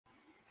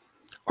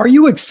Are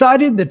you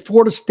excited that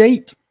Florida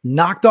State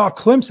knocked off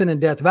Clemson in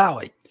Death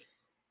Valley?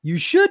 You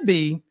should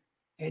be,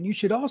 and you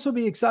should also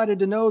be excited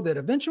to know that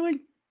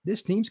eventually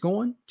this team's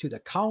going to the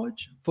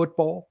college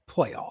football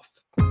playoff.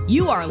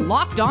 You are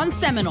Locked On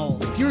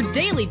Seminoles, your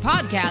daily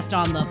podcast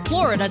on the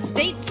Florida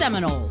State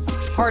Seminoles,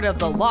 part of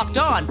the Locked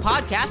On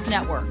Podcast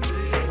Network.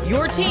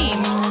 Your team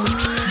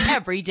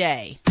every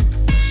day.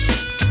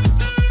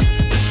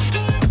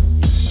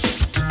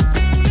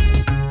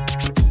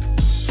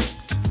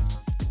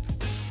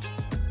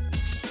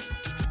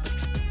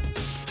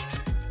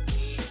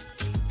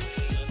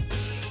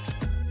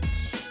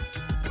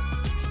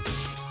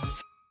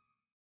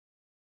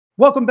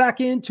 Welcome back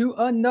into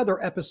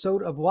another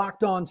episode of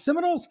Locked On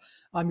Seminoles.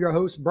 I'm your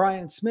host,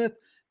 Brian Smith.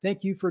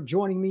 Thank you for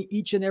joining me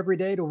each and every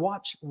day to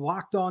watch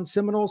Locked On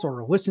Seminoles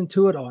or listen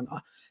to it on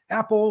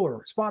Apple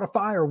or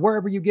Spotify or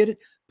wherever you get it.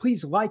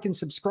 Please like and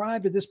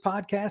subscribe to this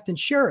podcast and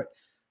share it.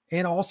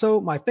 And also,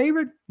 my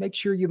favorite, make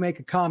sure you make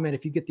a comment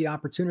if you get the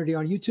opportunity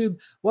on YouTube.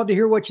 Love to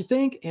hear what you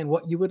think and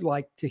what you would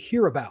like to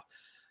hear about.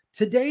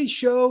 Today's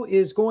show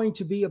is going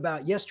to be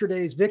about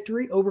yesterday's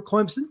victory over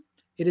Clemson.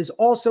 It is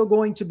also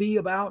going to be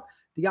about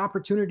the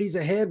opportunities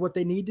ahead, what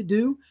they need to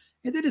do.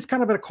 And then it's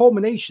kind of a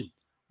culmination.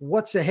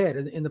 What's ahead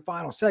in the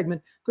final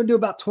segment. Going to do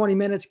about 20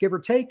 minutes, give or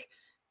take.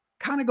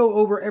 Kind of go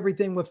over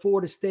everything with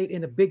Florida State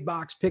in a big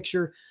box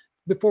picture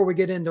before we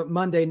get into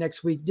Monday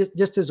next week.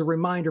 Just as a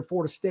reminder,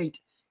 Florida State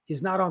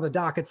is not on the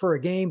docket for a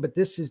game, but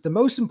this is the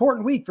most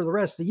important week for the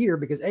rest of the year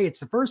because A,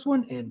 it's the first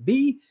one, and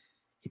B,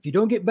 if you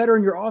don't get better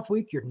in your off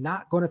week, you're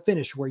not going to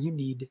finish where you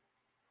need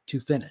to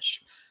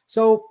finish.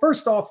 So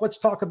first off, let's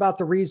talk about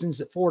the reasons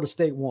that Florida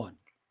State won.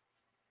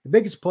 The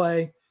biggest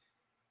play,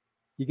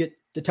 you get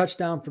the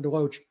touchdown for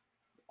Deloach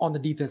on the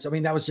defense. I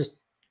mean, that was just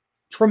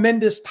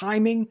tremendous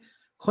timing.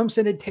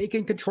 Clemson had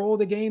taken control of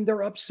the game.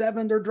 They're up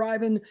 7. They're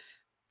driving.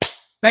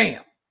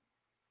 Bam.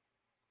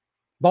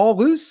 Ball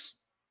loose.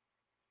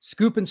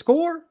 Scoop and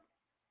score.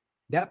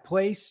 That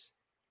place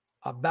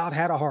about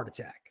had a heart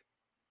attack.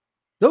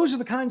 Those are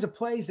the kinds of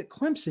plays that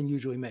Clemson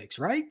usually makes,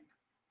 right?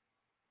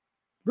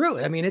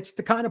 Really, I mean, it's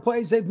the kind of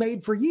plays they've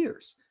made for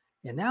years.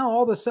 And now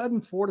all of a sudden,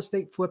 Florida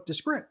State flipped the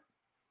script.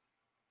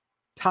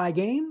 Tie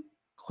game,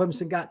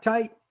 Clemson got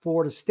tight.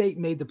 Florida State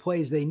made the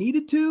plays they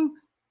needed to.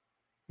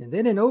 And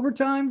then in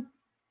overtime,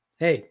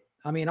 hey,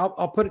 I mean,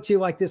 I'll put it to you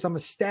like this. I'm a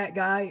stat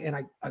guy, and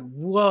I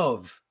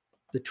love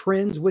the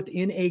trends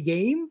within a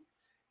game.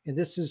 And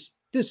this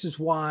is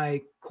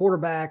why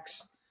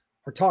quarterbacks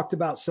are talked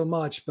about so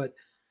much. But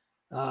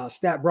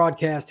Stat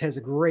Broadcast has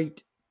a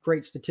great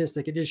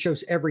statistic. It just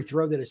shows every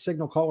throw that a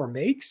signal caller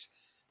makes.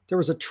 There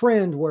was a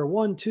trend where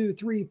 1, 2,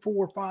 3,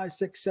 4, 5,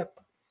 6, 7.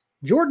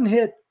 Jordan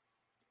hit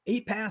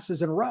 8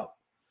 passes in a row,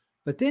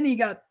 but then he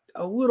got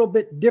a little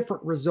bit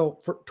different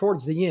result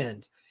towards the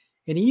end.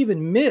 And he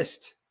even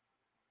missed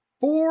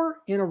 4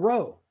 in a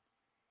row,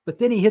 but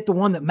then he hit the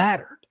one that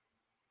mattered.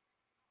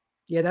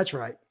 Yeah, that's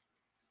right.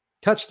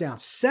 Touchdown,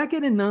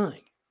 2nd and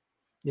 9.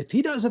 If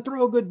he doesn't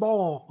throw a good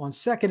ball on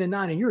 2nd and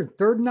 9 and you're in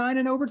 3rd and 9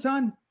 in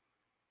overtime,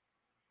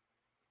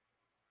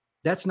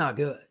 that's not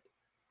good.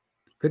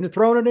 Couldn't have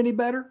thrown it any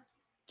better.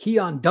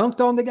 Keon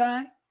dunked on the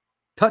guy.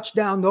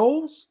 Touchdown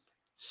Noles.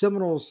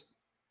 Seminoles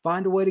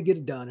find a way to get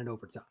it done in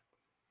overtime.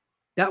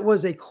 That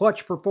was a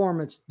clutch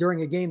performance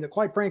during a game that,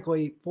 quite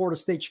frankly, Florida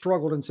State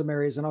struggled in some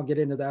areas, and I'll get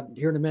into that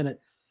here in a minute.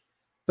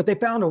 But they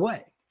found a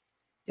way.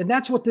 And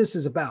that's what this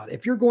is about.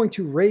 If you're going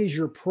to raise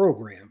your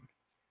program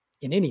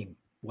in any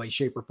way,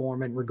 shape, or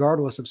form, and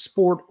regardless of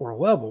sport or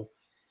level,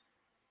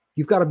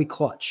 you've got to be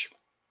clutch.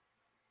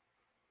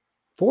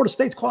 Florida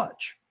State's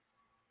clutch.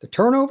 The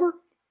turnover,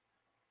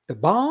 the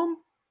bomb,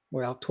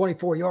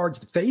 24 yards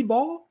to fade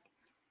ball.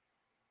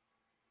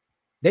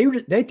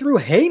 They threw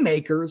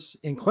haymakers,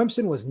 and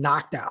Clemson was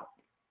knocked out,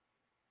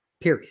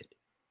 period.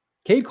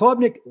 Cade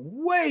Klubnik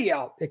way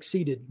out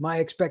exceeded my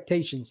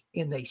expectations,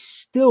 and they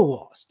still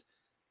lost.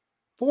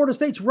 Florida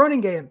State's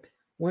running game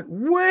went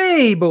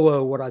way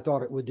below what I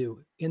thought it would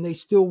do, and they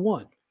still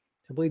won.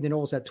 I believe the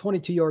Noles had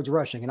 22 yards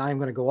rushing, and I am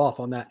going to go off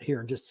on that here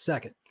in just a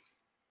second.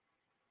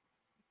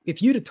 If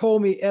you'd have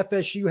told me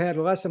FSU had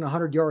less than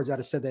 100 yards, I'd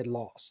have said they'd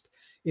lost.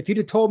 If you'd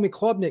have told me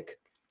Klubnik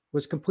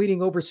was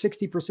completing over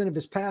 60% of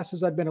his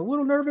passes, I'd been a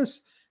little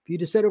nervous. If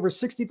you'd have said over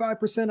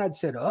 65%, I'd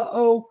said,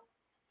 uh-oh.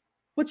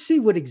 Let's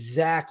see what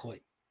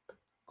exactly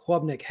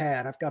Klubnik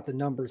had. I've got the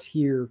numbers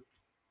here.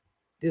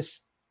 This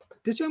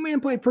young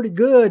man played pretty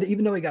good,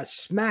 even though he got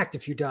smacked a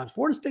few times.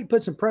 Florida State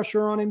put some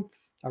pressure on him.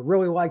 I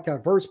really liked how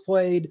Verse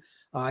played.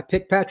 I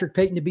picked Patrick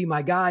Payton to be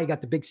my guy. He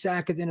got the big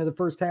sack at the end of the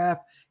first half.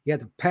 He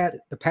had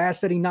the pass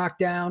that he knocked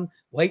down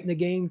late in the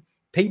game.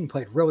 Payton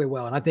played really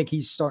well, and I think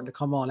he's starting to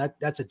come on.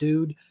 That's a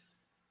dude.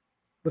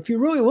 But if you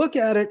really look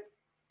at it,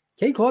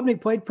 Cade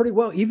Klubnik played pretty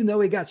well, even though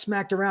he got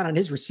smacked around and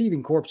his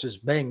receiving corps is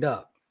banged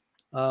up.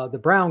 The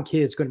Brown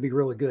kid's going to be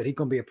really good. He's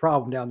going to be a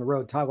problem down the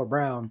road, Tyler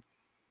Brown.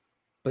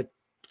 But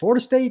Florida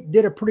State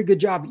did a pretty good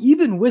job,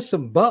 even with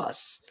some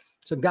busts.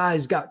 Some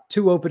guys got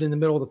 2 open in the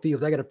middle of the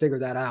field. They got to figure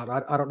that out.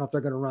 I don't know if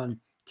they're going to run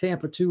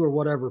Tampa 2 or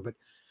whatever, but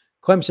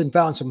Clemson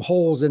found some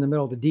holes in the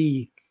middle of the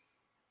D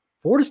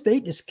Florida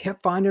State just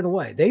kept finding a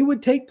way. They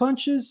would take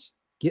punches,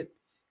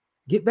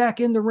 get back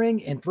in the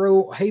ring, and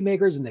throw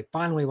haymakers, and they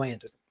finally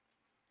landed.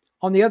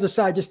 On the other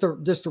side, just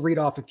to read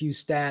off a few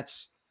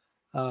stats,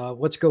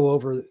 let's go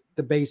over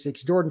the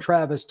basics. Jordan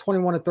Travis,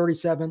 21 of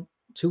 37,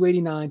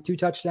 289, 2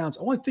 touchdowns,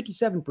 only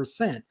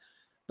 57%.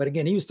 But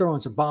again, he was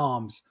throwing some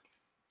bombs.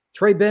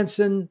 Trey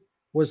Benson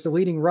was the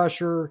leading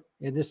rusher,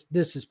 and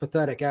this is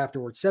pathetic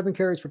afterwards. 7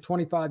 carries for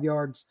 25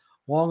 yards,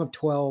 long of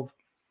 12.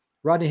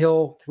 Rodney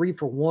Hill, 3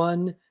 for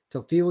 1.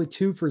 Tofili,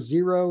 2 for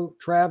 0.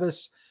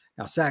 Travis,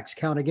 now sacks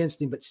count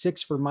against him, but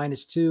 6 for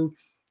 -2.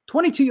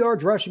 22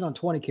 yards rushing on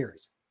 20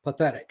 carries.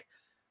 Pathetic.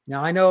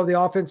 Now, I know the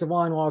offensive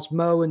line lost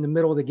Mo in the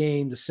middle of the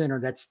game, the center.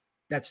 That's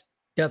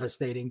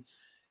devastating.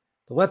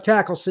 The left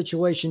tackle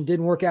situation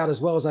didn't work out as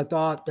well as I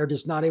thought. They're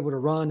just not able to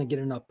run and get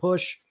enough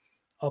push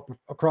up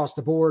across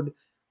the board.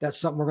 That's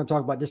something we're going to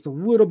talk about just a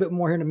little bit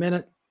more here in a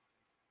minute.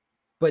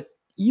 But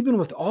even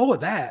with all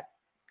of that,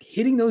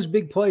 hitting those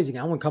big plays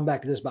again, I want to come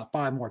back to this about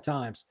 5 more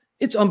times.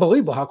 It's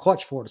unbelievable how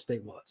clutch Florida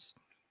State was,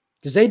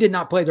 because they did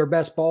not play their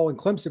best ball, and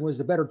Clemson was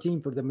the better team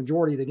for the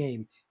majority of the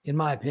game, in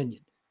my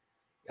opinion.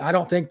 I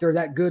don't think they're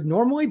that good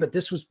normally, but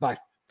this was by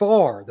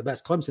far the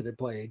best Clemson had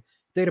played.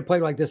 If they'd have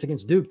played like this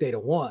against Duke, they'd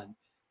have won.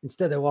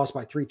 Instead, they lost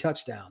by 3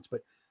 touchdowns.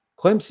 But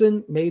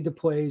Clemson made the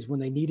plays when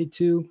they needed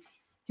to.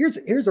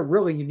 Here's a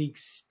really unique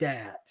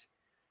stat,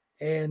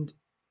 and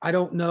I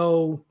don't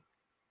know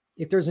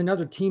if there's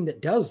another team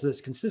that does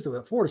this consistently.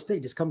 But Florida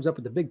State just comes up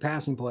with the big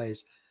passing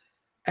plays.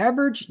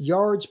 Average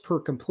yards per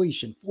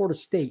completion, Florida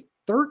State,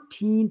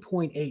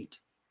 13.8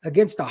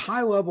 against a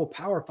high-level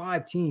Power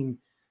 5 team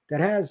that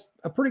has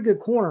a pretty good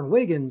corner in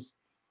Wiggins.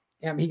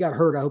 I mean, he got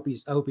hurt. I hope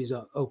he's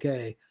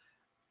okay.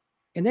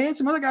 And they had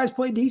some other guys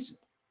play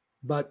decent,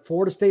 but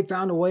Florida State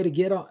found a way to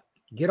get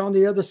on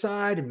the other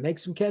side and make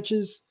some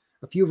catches,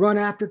 a few run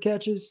after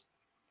catches.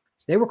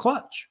 They were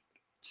clutch.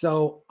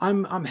 So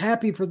I'm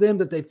happy for them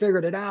that they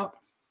figured it out.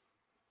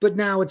 But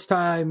now it's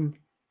time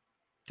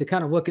to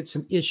kind of look at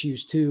some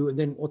issues too, and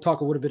then we'll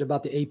talk a little bit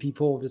about the AP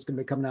poll that's going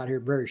to be coming out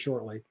here very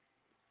shortly.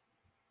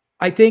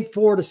 I think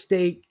Florida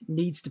State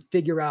needs to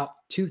figure out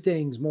 2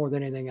 things more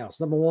than anything else.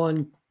 Number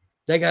one,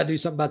 they got to do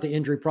something about the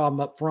injury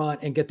problem up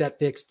front and get that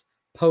fixed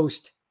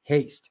post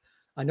haste.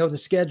 I know the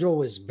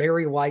schedule is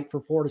very light for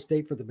Florida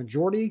State for the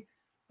majority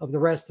of the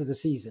rest of the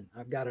season.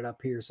 I've got it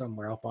up here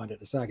somewhere. I'll find it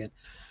in a second.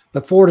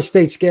 But Florida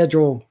State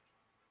schedule,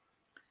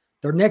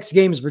 their next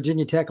game is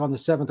Virginia Tech on the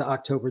 7th of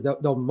October.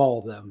 They'll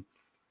maul them.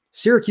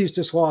 Syracuse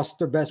just lost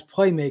their best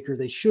playmaker.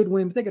 They should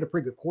win, but they got a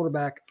pretty good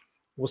quarterback.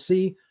 We'll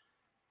see.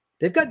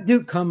 They've got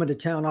Duke coming to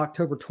town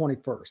October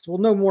 21st. We'll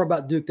know more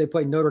about Duke. They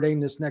play Notre Dame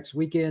this next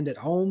weekend at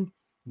home.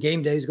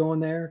 Game day's going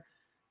there.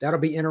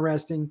 That'll be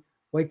interesting.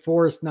 Wake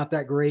Forest, not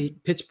that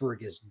great.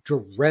 Pittsburgh is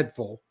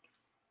dreadful.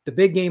 The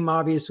big game,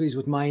 obviously, is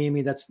with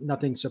Miami. That's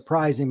nothing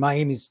surprising.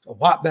 Miami's a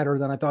lot better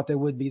than I thought they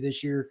would be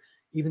this year,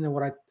 even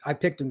though I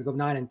picked them to go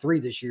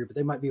 9-3 this year, but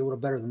they might be a little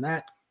better than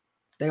that.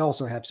 They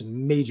also have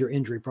some major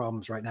injury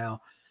problems right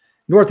now.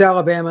 North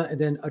Alabama, and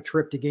then a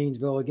trip to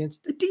Gainesville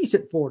against a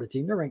decent Florida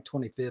team. They're ranked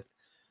 25th,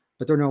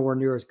 but they're nowhere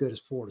near as good as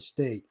Florida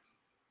State.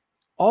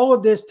 All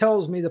of this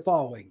tells me the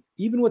following.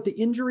 Even with the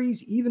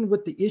injuries, even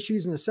with the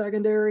issues in the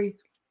secondary,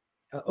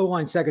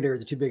 O-line secondary are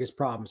the 2 biggest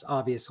problems,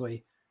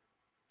 obviously.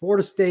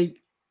 Florida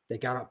State, they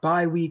got a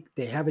bye week.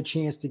 They have a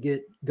chance to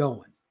get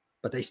going,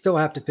 but they still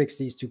have to fix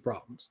these 2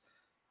 problems.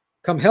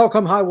 Come hell,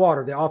 come high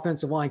water, the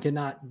offensive line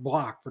cannot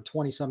block for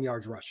 20-some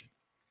yards rushing.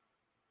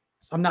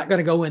 I'm not going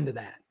to go into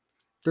that.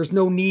 There's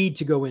no need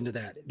to go into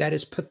that. That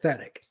is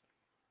pathetic.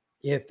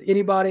 If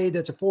anybody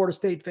that's a Florida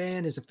State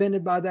fan is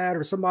offended by that,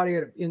 or somebody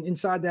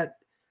inside that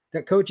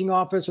coaching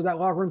office or that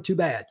locker room, too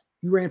bad.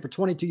 You ran for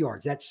 22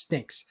 yards. That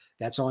stinks.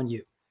 That's on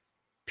you,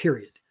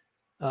 period.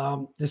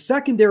 The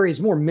secondary is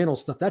more mental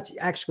stuff. That's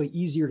actually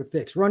easier to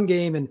fix. Run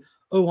game and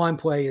O-line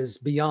play is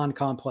beyond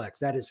complex.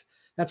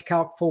 That's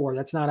Calc 4.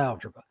 That's not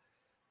algebra.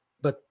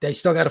 But they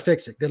still got to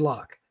fix it. Good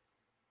luck.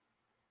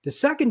 The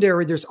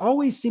secondary, there's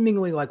always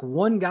seemingly like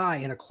one guy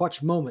in a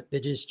clutch moment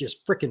that is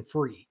just freaking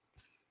free.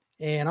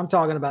 And I'm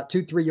talking about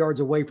 2-3 yards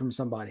away from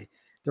somebody.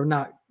 They're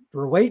not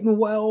relating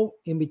well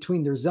in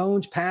between their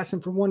zones, passing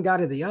from one guy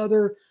to the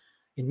other.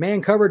 In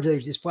man coverage, they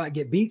just flat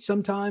get beat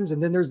sometimes.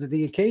 And then there's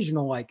the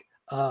occasional like,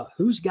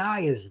 whose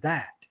guy is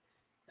that?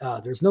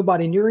 There's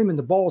nobody near him and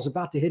the ball is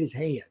about to hit his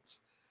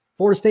hands.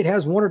 Florida State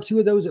has 1 or 2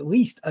 of those at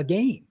least a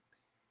game.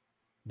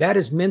 That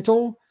is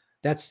mental.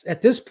 That's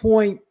at this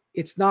point,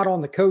 it's not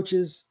on the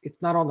coaches.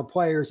 It's not on the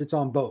players. It's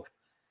on both.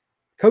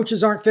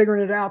 Coaches aren't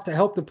figuring it out to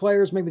help the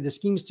players. Maybe the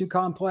scheme's too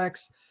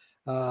complex.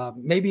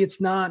 Maybe it's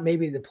not.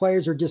 Maybe the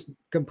players are just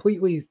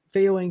completely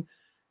failing.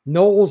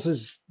 Noles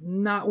is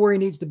not where he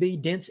needs to be.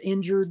 Dent's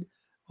injured.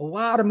 A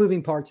lot of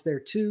moving parts there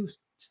too.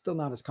 Still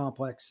not as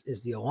complex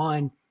as the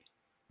O-line.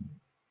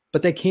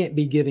 But they can't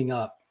be giving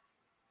up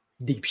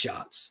deep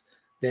shots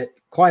that,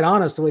 quite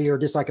honestly, are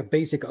just like a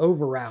basic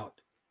over route.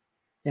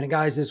 And a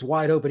guy's just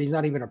wide open. He's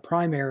not even a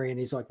primary. And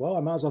he's like, well,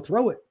 I might as well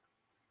throw it.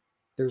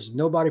 There's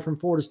nobody from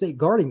Florida State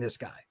guarding this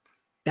guy.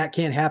 That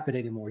can't happen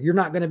anymore. You're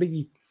not going to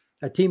be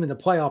a team in the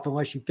playoff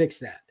unless you fix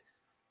that.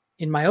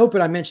 In my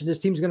open, I mentioned this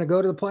team's going to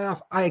go to the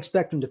playoff. I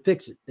expect them to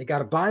fix it. They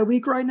got a bye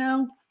week right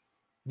now.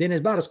 Then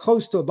it's about as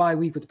close to a bye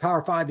week with the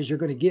Power 5 as you're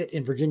going to get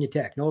in Virginia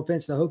Tech. No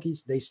offense to the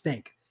Hokies. They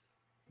stink.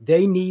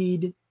 They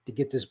need to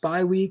get this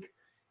bye week.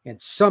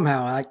 And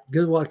somehow,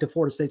 good luck to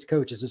Florida State's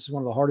coaches. This is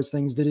one of the hardest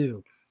things to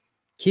do.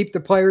 Keep the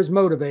players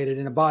motivated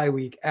in a bye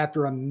week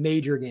after a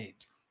major game.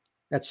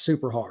 That's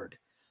super hard.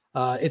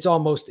 It's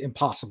almost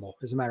impossible.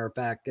 As a matter of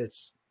fact,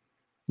 it's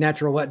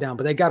natural letdown.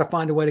 But they got to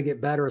find a way to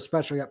get better,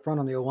 especially up front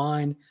on the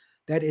O-line.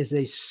 That is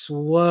a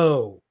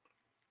slow,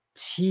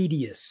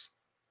 tedious,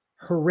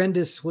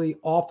 horrendously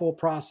awful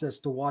process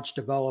to watch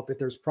develop if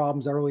there's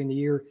problems early in the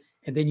year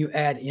and then you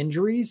add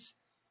injuries.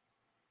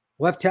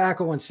 Left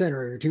tackle and center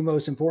are your two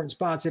most important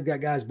spots. They've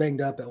got guys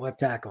banged up at left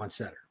tackle and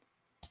center.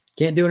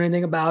 Can't do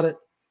anything about it.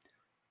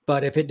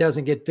 But if it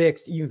doesn't get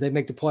fixed, even if they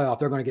make the playoff,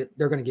 they're going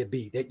to get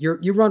beat.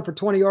 You run for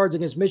 20 yards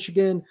against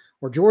Michigan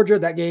or Georgia,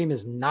 that game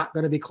is not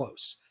going to be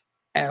close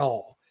at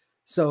all.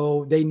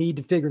 So they need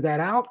to figure that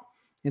out.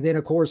 And then,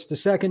 of course, the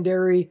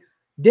secondary,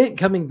 Dent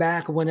coming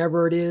back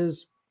whenever it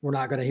is, we're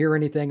not going to hear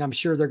anything. I'm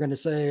sure they're going to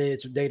say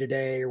it's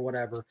day-to-day or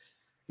whatever.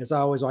 As I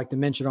always like to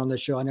mention on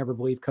this show, I never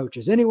believe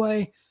coaches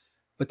anyway,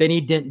 but they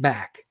need Dent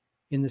back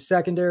in the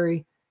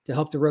secondary to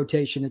help the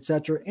rotation,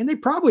 etc. And they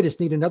probably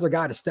just need another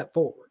guy to step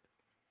forward.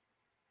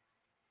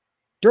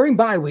 During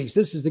bye weeks,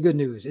 this is the good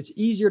news. It's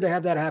easier to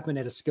have that happen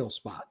at a skill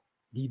spot,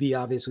 DB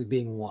obviously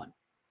being one.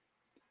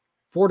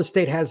 Florida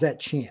State has that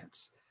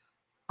chance.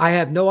 I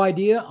have no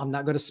idea. I'm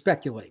not going to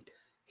speculate.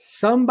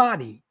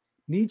 Somebody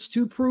needs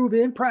to prove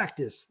in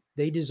practice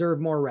they deserve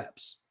more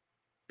reps,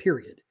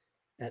 period.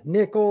 At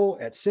nickel,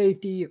 at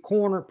safety, at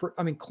corner.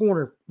 I mean,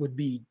 corner would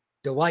be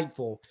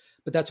delightful,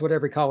 but that's what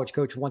every college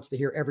coach wants to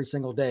hear every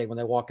single day when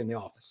they walk in the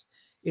office.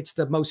 It's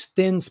the most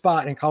thin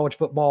spot in college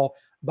football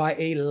by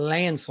a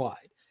landslide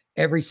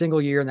every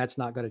single year, and that's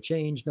not going to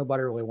change.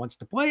 Nobody really wants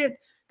to play it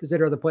because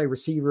they'd rather play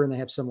receiver and they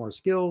have similar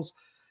skills.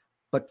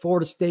 But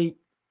Florida State,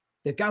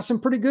 they've got some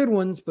pretty good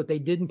ones, but they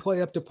didn't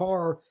play up to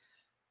par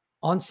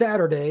on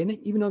Saturday. And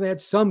even though they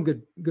had some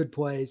good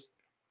plays,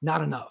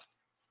 not enough.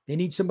 They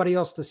need somebody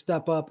else to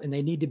step up, and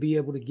they need to be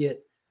able to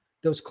get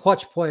those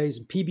clutch plays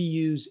and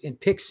PBUs and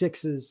pick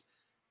sixes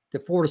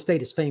that Florida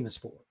State is famous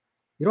for.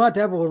 You don't have to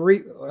have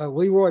a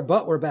Leroy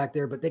Butler back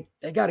there, but they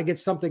got to get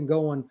something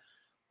going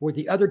where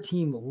the other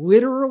team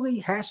literally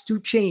has to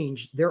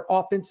change their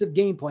offensive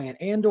game plan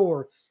and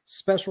or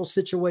special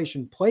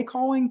situation play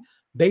calling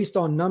based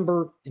on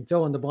number and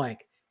fill in the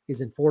blank is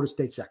in Florida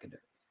State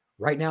secondary.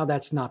 Right now,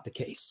 that's not the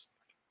case.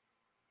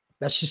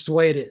 That's just the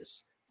way it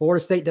is.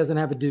 Florida State doesn't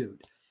have a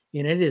dude.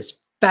 And it is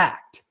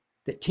fact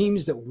that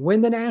teams that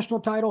win the national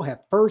title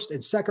have first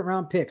and second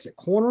round picks at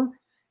corner,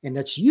 and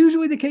that's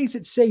usually the case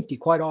at safety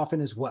quite often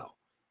as well.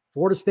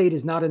 Florida State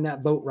is not in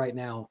that boat right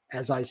now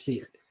as I see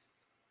it.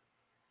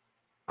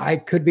 I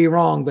could be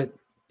wrong, but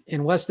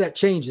unless that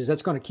changes,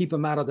 that's going to keep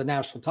them out of the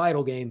national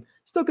title game.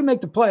 Still can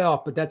make the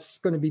playoff, but that's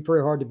going to be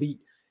pretty hard to beat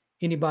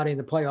anybody in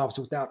the playoffs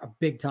without a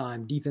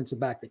big-time defensive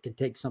back that can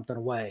take something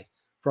away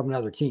from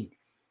another team.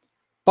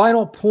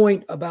 Final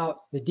point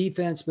about the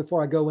defense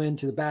before I go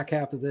into the back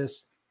half of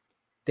this.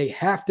 They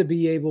have to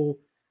be able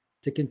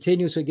to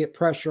continuously get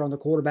pressure on the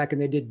quarterback,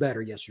 and they did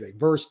better yesterday.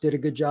 Verse did a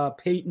good job.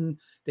 Peyton,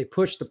 they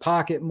pushed the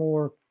pocket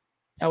more.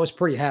 I was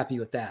pretty happy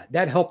with that.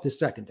 That helped the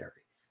secondary.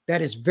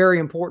 That is very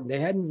important. They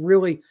hadn't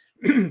really,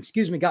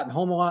 gotten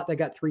home a lot. They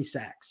got 3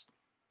 sacks.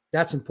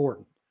 That's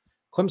important.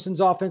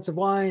 Clemson's offensive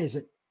line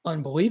isn't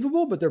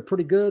unbelievable, but they're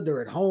pretty good.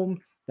 They're at home.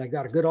 They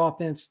got a good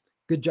offense.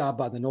 Good job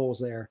by the Noles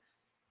there.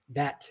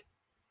 That,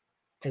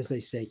 as they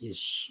say,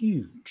 is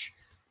huge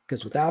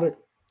because without it,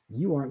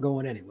 you aren't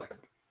going anywhere.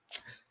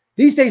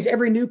 These days,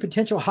 every new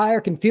potential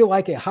hire can feel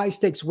like a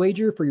high-stakes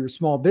wager for your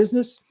small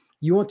business.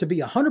 You want to be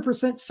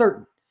 100%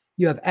 certain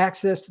you have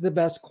access to the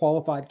best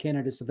qualified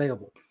candidates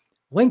available.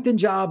 LinkedIn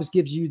Jobs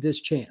gives you this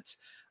chance.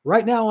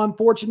 Right now, I'm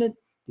fortunate.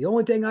 The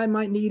only thing I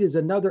might need is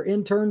another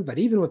intern, but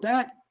even with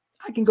that,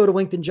 I can go to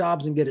LinkedIn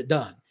Jobs and get it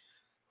done.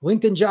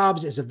 LinkedIn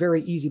Jobs is a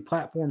very easy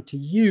platform to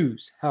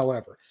use,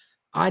 however.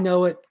 I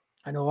know it.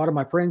 I know a lot of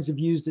my friends have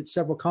used it.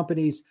 Several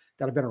companies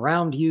that have been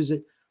around use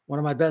it. One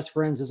of my best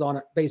friends is on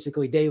it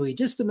basically daily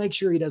just to make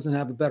sure he doesn't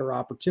have a better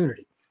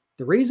opportunity.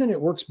 The reason it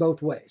works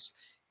both ways.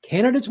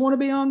 Candidates want to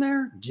be on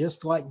there,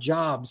 just like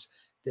jobs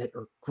that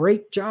are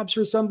great jobs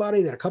for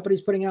somebody that a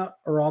company's putting out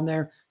are on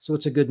there, so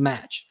it's a good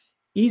match.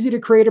 Easy to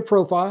create a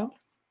profile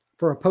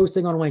for a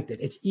posting on LinkedIn.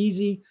 It's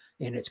easy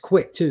and it's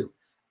quick too.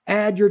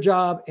 Add your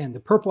job and the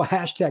purple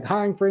hashtag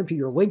hiring frame to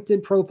your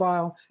LinkedIn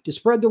profile to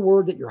spread the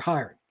word that you're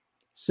hiring.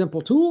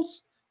 Simple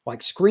tools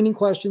like screening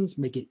questions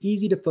make it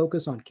easy to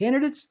focus on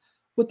candidates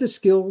with the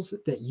skills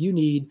that you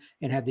need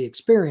and have the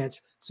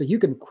experience so you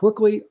can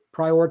quickly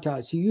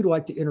prioritize who you'd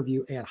like to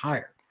interview and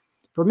hire.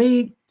 For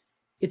me,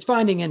 it's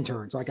finding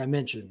interns, like I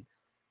mentioned.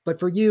 But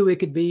for you, it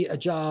could be a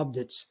job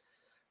that's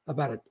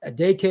about a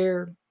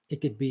daycare.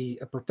 It could be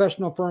a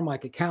professional firm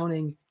like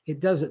accounting. It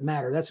doesn't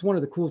matter. That's one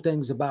of the cool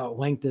things about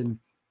LinkedIn.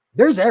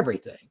 There's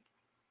everything.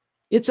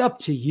 It's up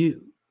to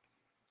you.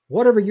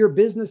 whatever your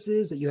business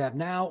is that you have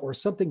now or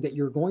something that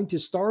you're going to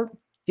start,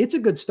 it's a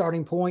good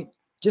starting point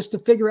just to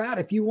figure out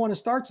if you want to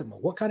start something.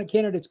 What kind of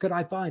candidates could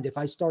I find if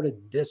I started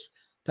this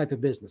type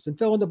of business, and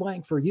fill in the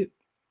blank for you.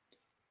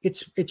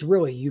 It's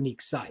really a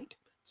unique site.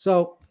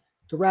 So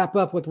to wrap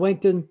up with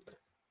LinkedIn,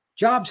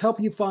 jobs help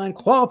you find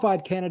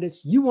qualified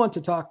candidates you want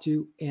to talk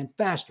to and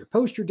faster.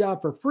 Post your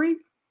job for free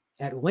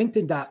at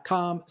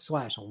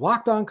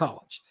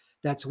linkedin.com/lockedoncollege.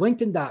 That's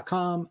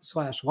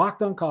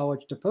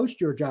linkedin.com/lockedoncollege to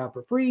post your job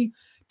for free.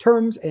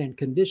 Terms and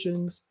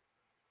conditions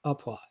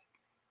apply.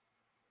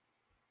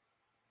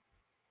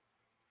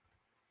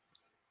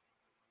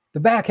 The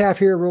back half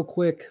here real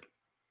quick,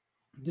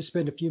 just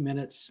spend a few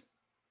minutes.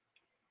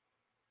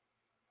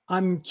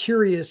 I'm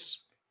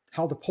curious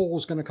how the poll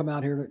is going to come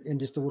out here in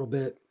just a little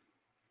bit,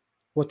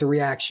 what the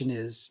reaction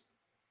is.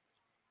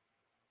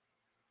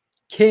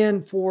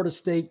 Can Florida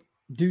State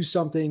do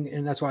something?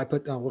 And that's why I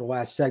put down a little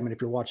last segment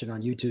if you're watching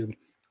on YouTube.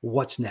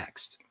 What's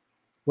next?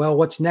 Well,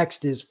 what's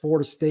next is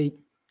Florida State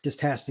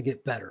just has to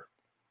get better.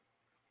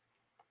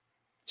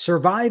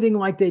 Surviving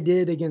like they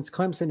did against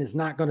Clemson is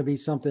not going to be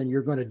something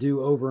you're going to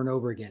do over and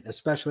over again,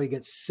 especially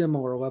against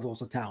similar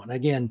levels of talent.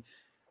 Again,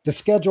 the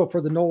schedule for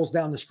the Noles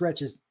down the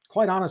stretch is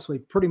quite honestly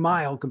pretty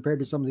mild compared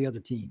to some of the other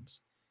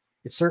teams.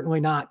 It's certainly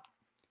not,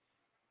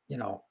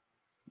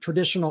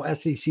 traditional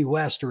SEC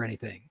West or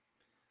anything.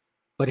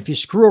 But if you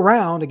screw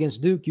around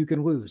against Duke, you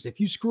can lose. If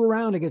you screw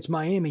around against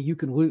Miami, you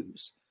can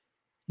lose.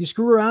 You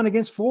screw around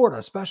against Florida,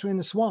 especially in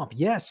the swamp.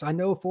 Yes, I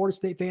know Florida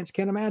State fans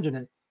can't imagine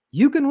it.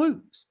 You can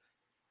lose.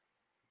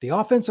 The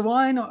offensive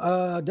line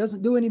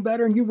doesn't do any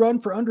better and you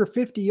run for under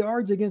 50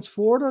 yards against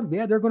Florida,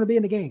 yeah, they're going to be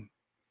in the game.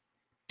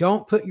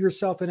 Don't put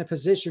yourself in a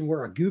position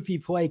where a goofy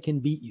play can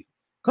beat you.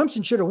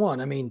 Clemson should have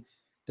won. I mean,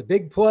 the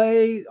big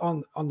play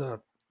on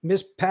the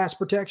missed pass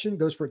protection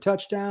goes for a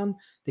touchdown.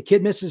 The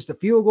kid misses the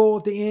field goal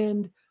at the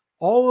end.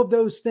 All of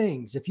those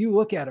things, if you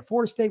look at it,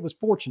 Florida State was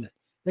fortunate.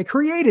 They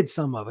created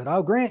some of it,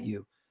 I'll grant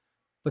you,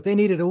 but they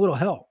needed a little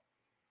help.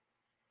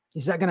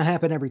 Is that going to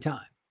happen every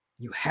time?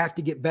 You have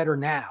to get better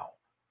now.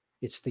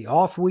 It's the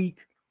off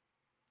week,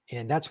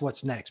 and that's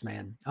what's next,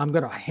 man. I'm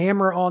going to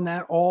hammer on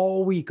that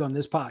all week on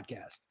this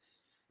podcast,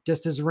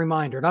 just as a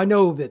reminder. And I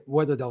know that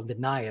whether they'll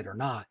deny it or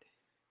not,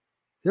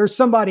 there's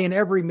somebody in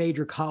every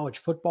major college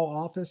football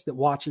office that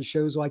watches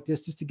shows like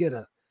this just to get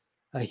a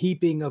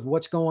heaping of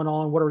what's going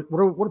on. What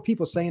are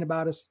people saying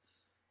about us?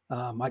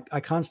 I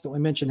constantly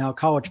mention how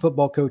college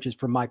football coaches,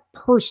 from my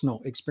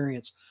personal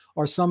experience,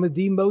 are some of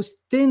the most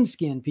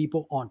thin-skinned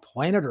people on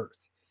planet Earth.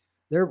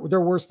 They're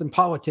worse than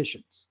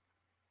politicians.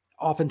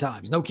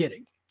 Oftentimes, no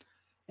kidding.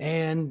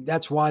 And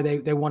that's why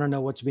they want to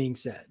know what's being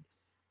said.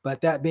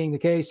 But that being the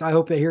case, I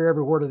hope they hear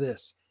every word of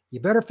this.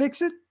 You better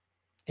fix it,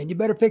 and you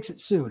better fix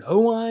it soon.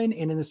 O-line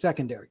and in the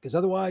secondary, because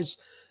otherwise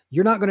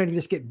you're not going to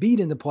just get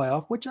beat in the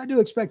playoff, which I do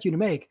expect you to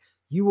make.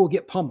 You will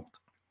get pummeled.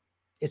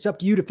 It's up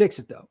to you to fix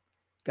it, though.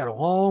 Got a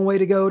long way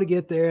to go to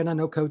get there. And I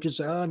know coaches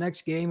say, oh,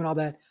 next game and all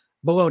that.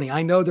 Baloney.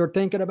 I know they're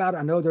thinking about it.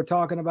 I know they're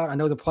talking about it. I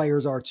know the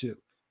players are too.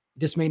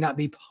 This may not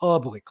be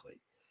publicly.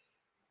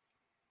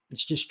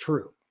 It's just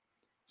true.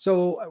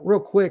 So real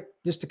quick,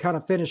 just to kind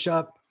of finish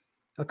up,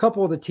 a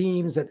couple of the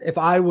teams that if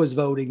I was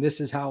voting, this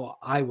is how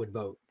I would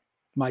vote.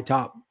 My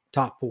top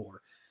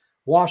four.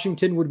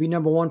 Washington would be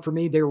number one for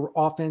me. Their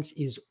offense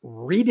is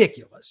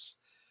ridiculous.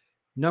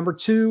 Number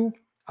two,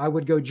 I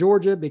would go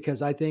Georgia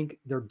because I think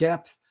their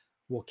depth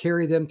will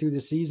carry them through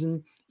the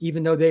season,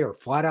 even though they are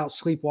flat out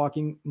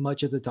sleepwalking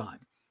much of the time.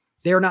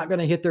 They're not going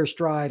to hit their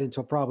stride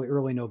until probably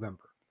early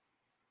November.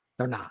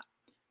 They're not.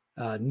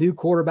 New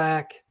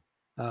quarterback.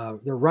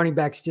 Their running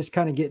back's just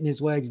kind of getting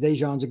his legs.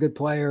 Dejon's a good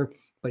player,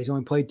 but he's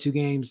only played 2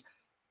 games.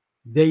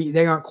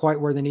 They aren't quite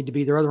where they need to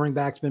be. Their other running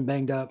back's been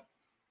banged up.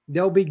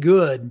 They'll be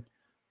good,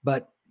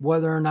 but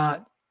whether or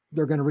not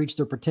they're going to reach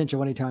their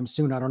potential anytime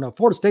soon, I don't know.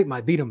 Florida State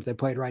might beat them if they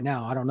played right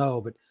now. I don't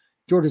know, but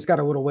Georgia's got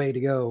a little way to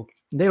go.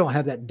 They don't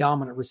have that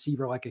dominant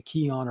receiver like a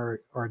Keon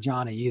or a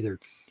Johnny either.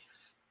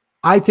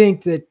 I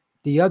think that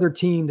the other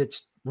team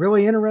that's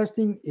really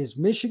interesting is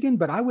Michigan,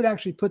 but I would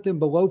actually put them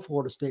below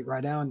Florida State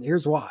right now, and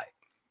here's why.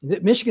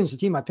 Michigan's the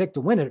team I picked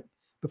to win it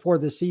before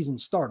this season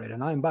started,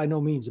 and I'm by no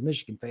means a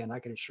Michigan fan, I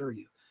can assure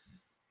you.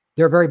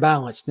 They're very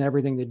balanced in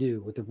everything they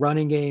do with the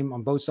running game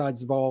on both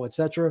sides of the ball,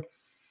 etc.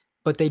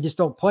 But they just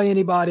don't play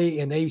anybody,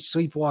 and they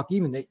sleepwalk.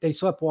 Even they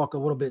sleptwalk a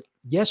little bit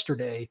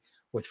yesterday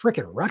with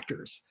frickin'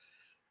 Rutgers.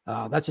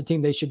 That's a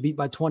team they should beat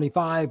by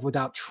 25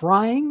 without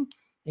trying,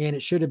 and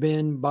it should have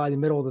been by the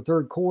middle of the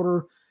third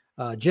quarter.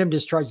 Jim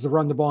just tries to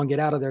run the ball and get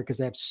out of there because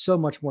they have so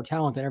much more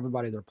talent than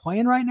everybody they're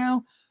playing right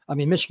now. I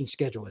mean, Michigan's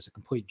schedule is a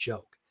complete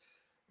joke.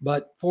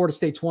 But Florida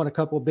State's won a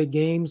couple of big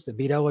games. They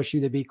beat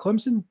LSU, they beat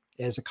Clemson.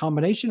 As a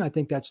combination, I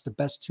think that's the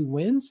best 2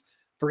 wins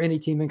for any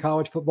team in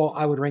college football.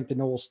 I would rank the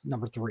Noles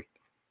number 3.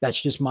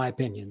 That's just my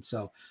opinion.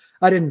 So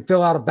I didn't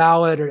fill out a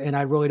ballot, and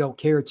I really don't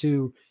care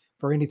to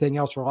for anything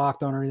else for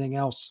Locked On or anything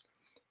else.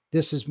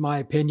 This is my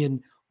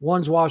opinion.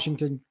 One's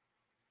Washington.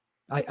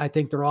 I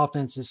think their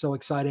offense is so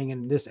exciting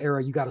in this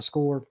era. You got to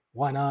score.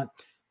 Why not?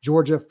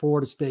 Georgia,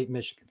 Florida State,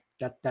 Michigan.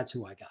 That's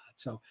who I got.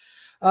 So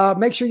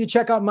Make sure you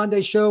check out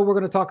Monday's show. We're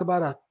going to talk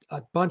about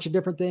a bunch of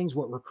different things,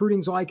 what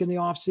recruiting's like in the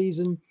off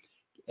season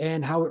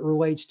and how it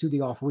relates to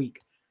the off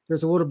week.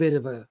 There's a little bit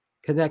of a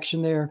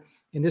connection there.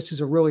 And this is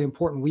a really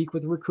important week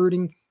with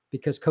recruiting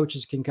because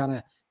coaches can kind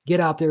of get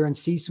out there and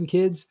see some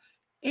kids.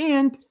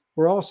 And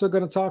we're also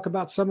going to talk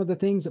about some of the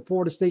things that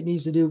Florida State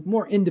needs to do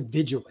more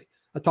individually.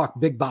 I talk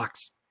big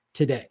box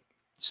today.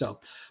 So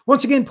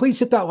once again, please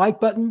hit that like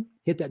button,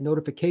 hit that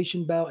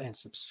notification bell, and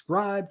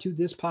subscribe to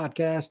this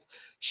podcast.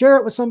 Share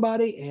it with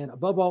somebody. And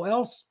above all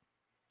else,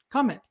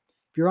 comment.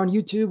 If you're on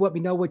YouTube, let me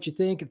know what you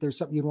think. If there's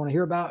something you want to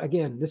hear about,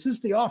 again, this is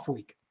the off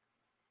week.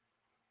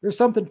 There's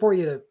something for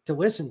you to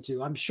listen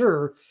to. I'm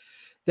sure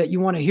that you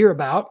want to hear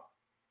about.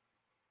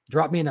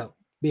 Drop me a note.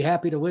 Be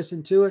happy to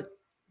listen to it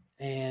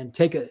and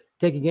take a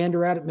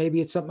gander at it. Maybe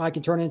it's something I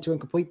can turn into a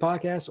complete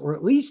podcast, or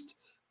at least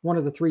one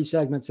of the 3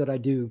 segments that I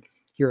do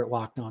here at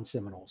Locked On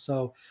Seminoles.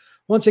 So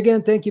once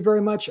again, thank you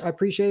very much. I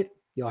appreciate it.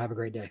 Y'all have a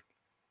great day.